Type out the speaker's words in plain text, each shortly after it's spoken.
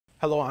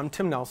Hello, I'm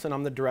Tim Nelson.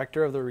 I'm the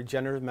Director of the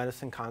Regenerative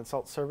Medicine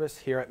Consult Service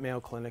here at Mayo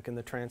Clinic in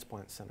the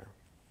Transplant Center.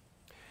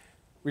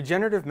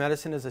 Regenerative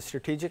medicine is a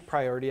strategic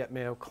priority at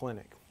Mayo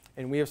Clinic,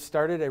 and we have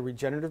started a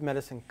Regenerative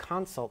Medicine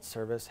Consult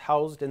Service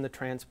housed in the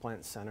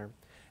Transplant Center,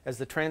 as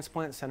the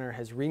Transplant Center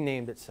has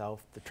renamed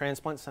itself the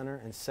Transplant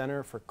Center and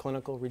Center for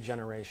Clinical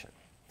Regeneration.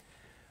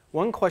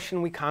 One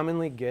question we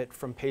commonly get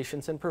from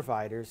patients and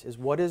providers is,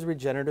 what is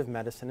regenerative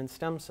medicine and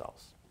stem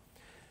cells?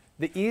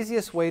 The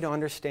easiest way to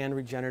understand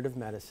regenerative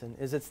medicine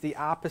is it's the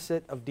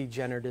opposite of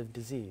degenerative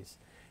disease.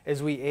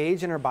 As we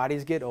age and our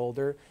bodies get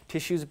older,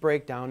 tissues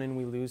break down and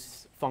we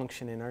lose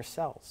function in our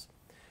cells.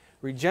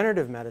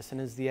 Regenerative medicine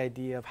is the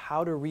idea of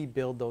how to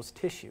rebuild those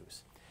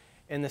tissues.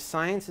 And the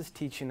science is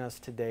teaching us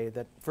today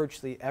that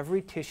virtually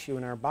every tissue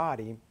in our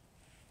body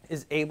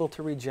is able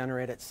to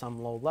regenerate at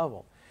some low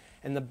level.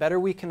 And the better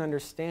we can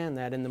understand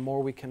that and the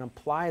more we can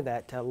apply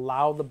that to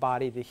allow the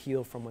body to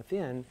heal from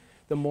within,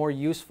 the more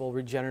useful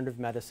regenerative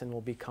medicine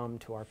will become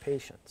to our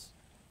patients.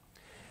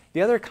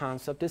 The other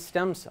concept is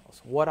stem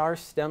cells. What are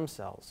stem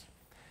cells?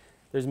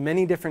 There's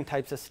many different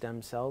types of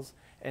stem cells,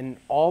 and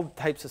all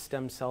types of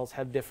stem cells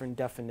have different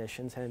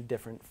definitions and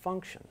different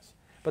functions.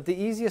 But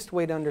the easiest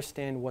way to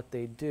understand what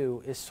they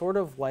do is sort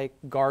of like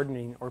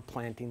gardening or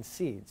planting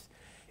seeds.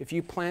 If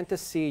you plant a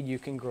seed, you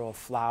can grow a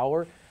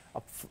flower,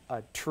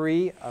 a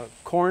tree, a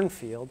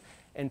cornfield,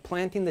 and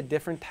planting the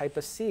different type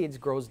of seeds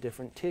grows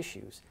different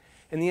tissues.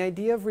 And the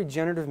idea of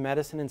regenerative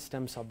medicine and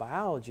stem cell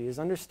biology is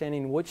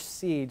understanding which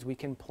seeds we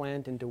can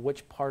plant into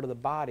which part of the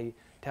body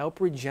to help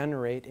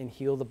regenerate and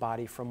heal the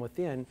body from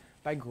within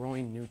by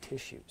growing new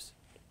tissues.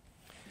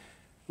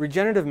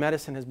 Regenerative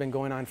medicine has been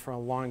going on for a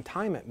long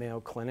time at Mayo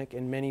Clinic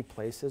in many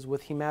places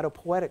with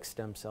hematopoietic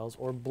stem cells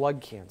or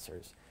blood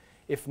cancers.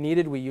 If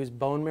needed, we use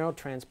bone marrow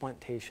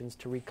transplantations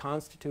to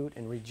reconstitute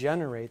and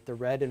regenerate the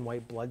red and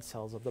white blood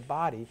cells of the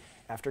body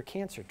after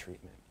cancer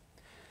treatment.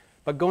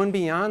 But going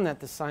beyond that,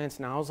 the science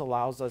now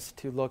allows us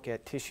to look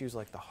at tissues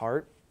like the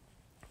heart,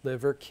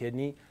 liver,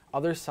 kidney,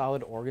 other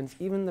solid organs,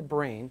 even the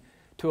brain,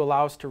 to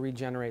allow us to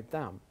regenerate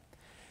them.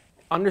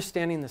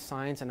 Understanding the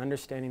science and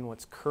understanding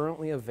what's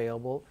currently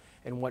available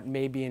and what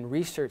may be in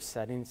research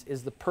settings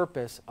is the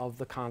purpose of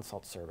the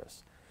consult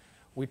service.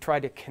 We try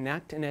to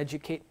connect and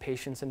educate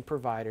patients and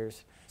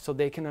providers so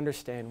they can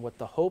understand what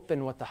the hope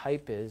and what the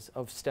hype is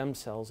of stem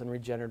cells and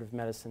regenerative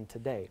medicine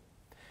today.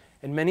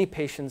 And many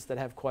patients that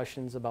have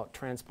questions about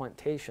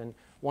transplantation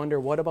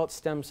wonder, what about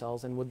stem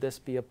cells and would this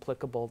be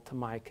applicable to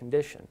my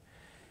condition?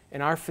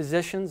 And our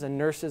physicians and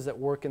nurses that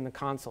work in the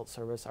consult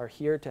service are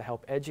here to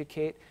help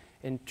educate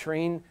and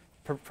train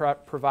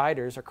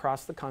providers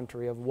across the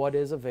country of what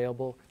is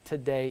available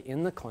today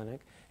in the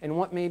clinic and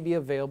what may be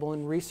available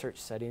in research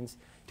settings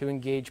to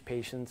engage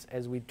patients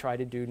as we try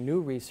to do new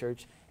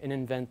research and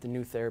invent the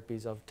new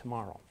therapies of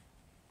tomorrow.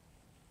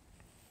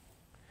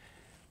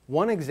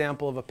 One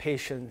example of a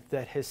patient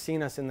that has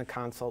seen us in the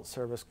consult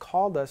service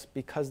called us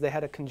because they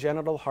had a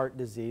congenital heart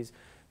disease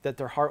that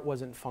their heart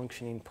wasn't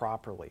functioning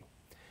properly.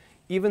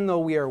 Even though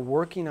we are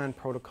working on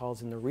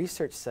protocols in the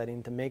research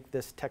setting to make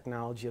this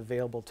technology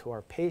available to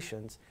our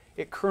patients,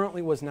 it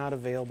currently was not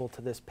available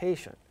to this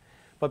patient.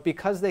 But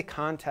because they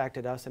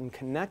contacted us and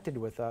connected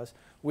with us,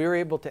 we were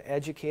able to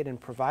educate and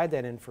provide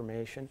that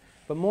information.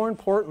 But more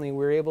importantly, we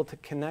were able to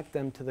connect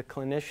them to the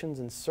clinicians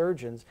and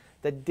surgeons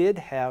that did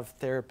have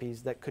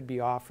therapies that could be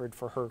offered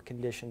for her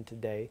condition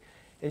today.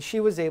 And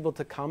she was able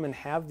to come and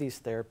have these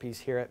therapies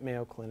here at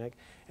Mayo Clinic.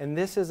 And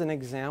this is an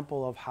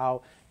example of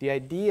how the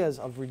ideas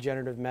of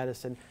regenerative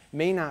medicine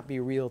may not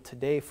be real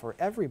today for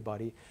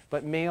everybody,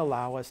 but may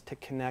allow us to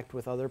connect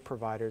with other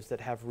providers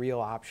that have real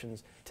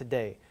options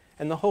today.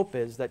 And the hope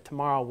is that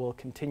tomorrow we'll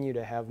continue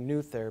to have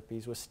new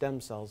therapies with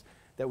stem cells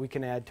that we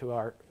can add to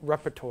our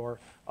repertoire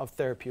of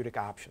therapeutic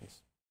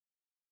options.